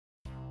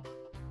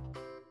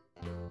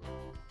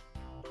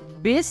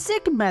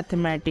Basic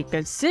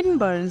mathematical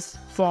symbols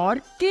for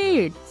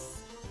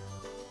kids.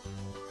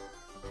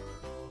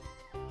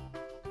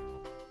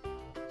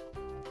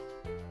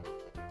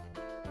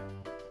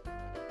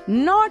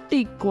 Not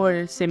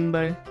equal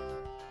symbol.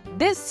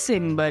 This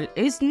symbol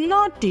is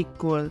not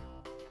equal.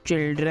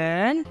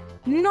 Children,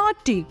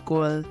 not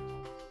equal.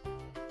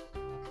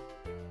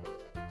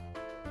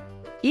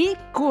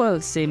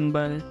 Equal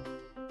symbol.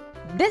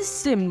 This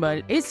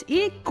symbol is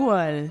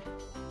equal.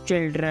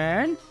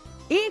 Children,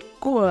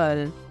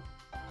 equal.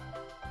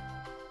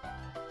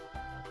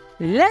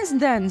 Less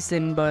than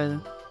symbol.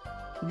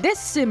 This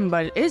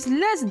symbol is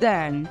less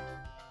than.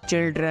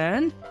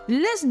 Children,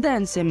 less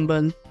than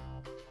symbol.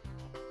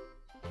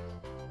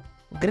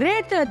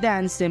 Greater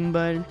than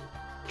symbol.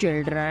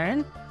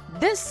 Children,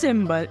 this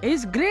symbol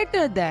is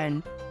greater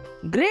than.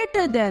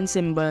 Greater than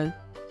symbol.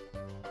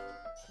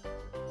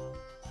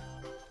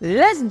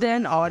 Less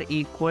than or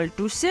equal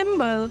to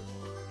symbol.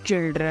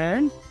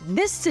 Children,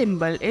 this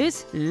symbol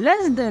is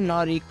less than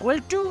or equal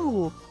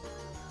to.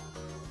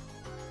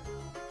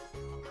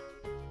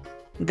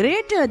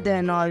 Greater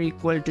than or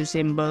equal to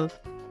symbol.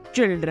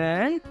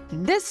 Children,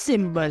 this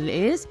symbol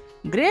is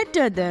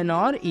greater than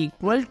or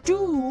equal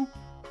to.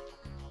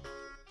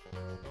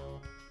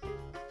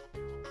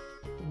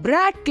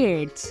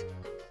 Brackets.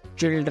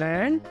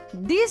 Children,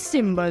 these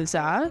symbols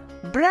are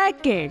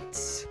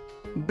brackets.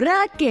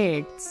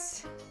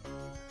 Brackets.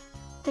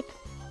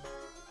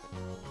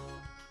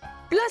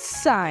 Plus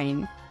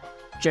sign.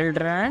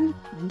 Children,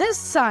 this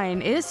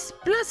sign is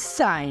plus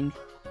sign.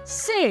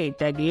 Say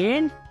it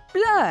again,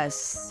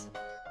 plus.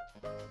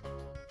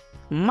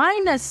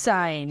 Minus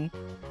sign.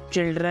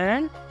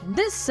 Children,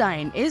 this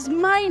sign is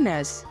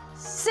minus.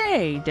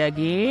 Say it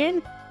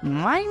again,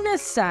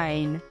 minus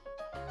sign.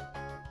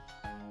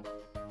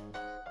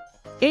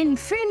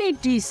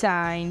 Infinity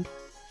sign.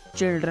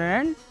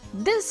 Children,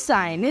 this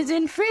sign is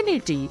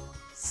infinity.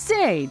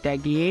 Say it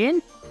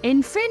again,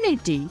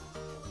 infinity.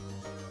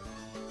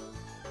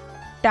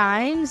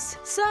 Times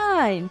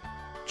sign.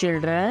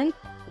 Children,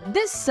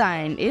 this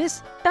sign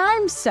is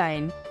times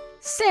sign.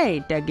 Say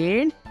it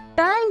again,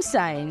 times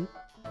sign.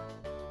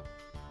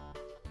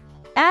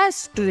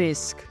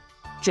 Asterisk.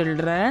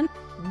 Children,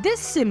 this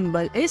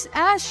symbol is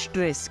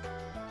asterisk.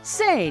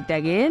 Say it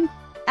again,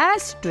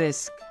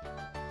 asterisk.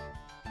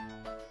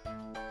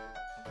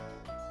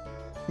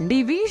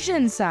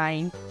 Division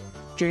sign.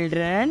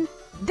 Children,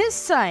 this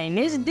sign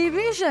is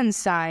division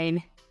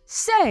sign.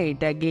 Say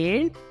it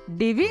again,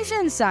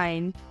 division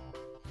sign.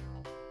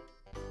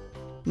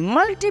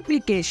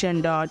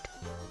 Multiplication dot.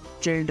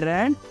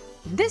 Children,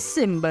 this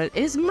symbol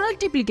is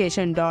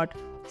multiplication dot.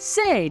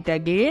 Say it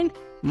again,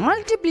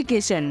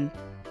 multiplication.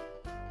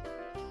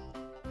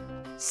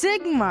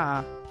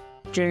 Sigma.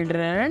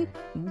 Children,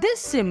 this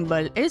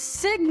symbol is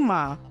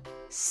sigma.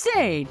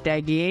 Say it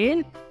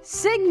again,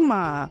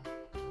 sigma.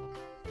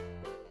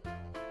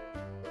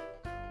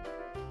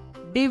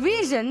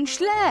 Division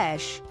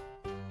slash.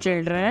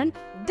 Children,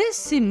 this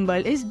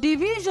symbol is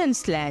division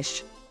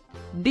slash.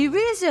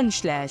 Division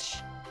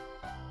slash.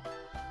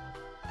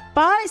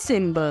 Pi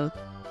symbol.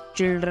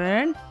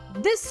 Children,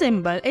 this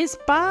symbol is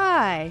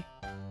pi.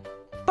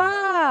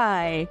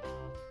 Pi.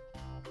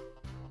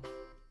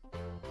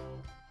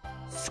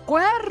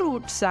 Square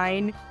root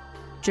sign.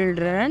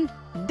 Children,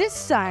 this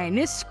sign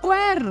is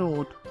square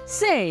root.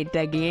 Say it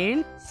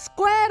again,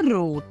 square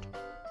root.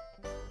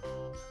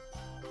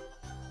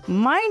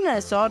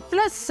 Minus or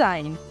plus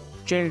sign.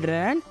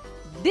 Children,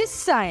 this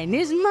sign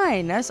is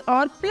minus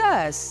or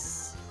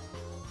plus.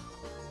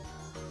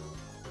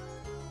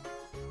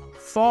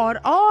 For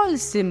all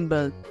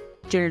symbol.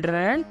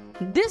 Children,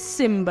 this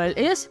symbol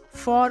is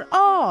for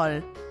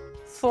all.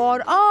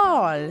 For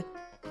all.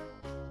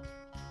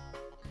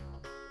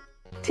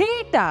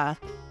 Theta.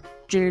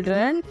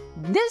 Children,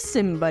 this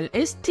symbol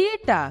is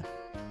theta.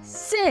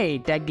 Say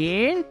it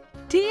again,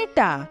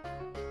 theta.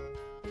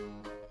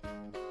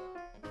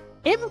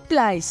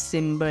 Implies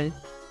symbol.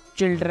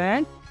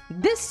 Children,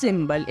 this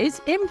symbol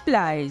is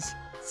implies.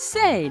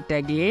 Say it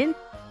again,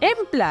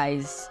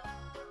 implies.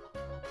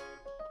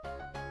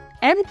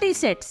 Empty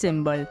set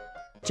symbol.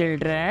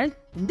 Children,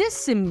 this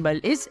symbol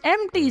is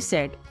empty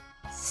set.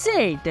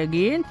 Say it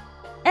again,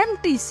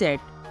 empty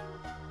set.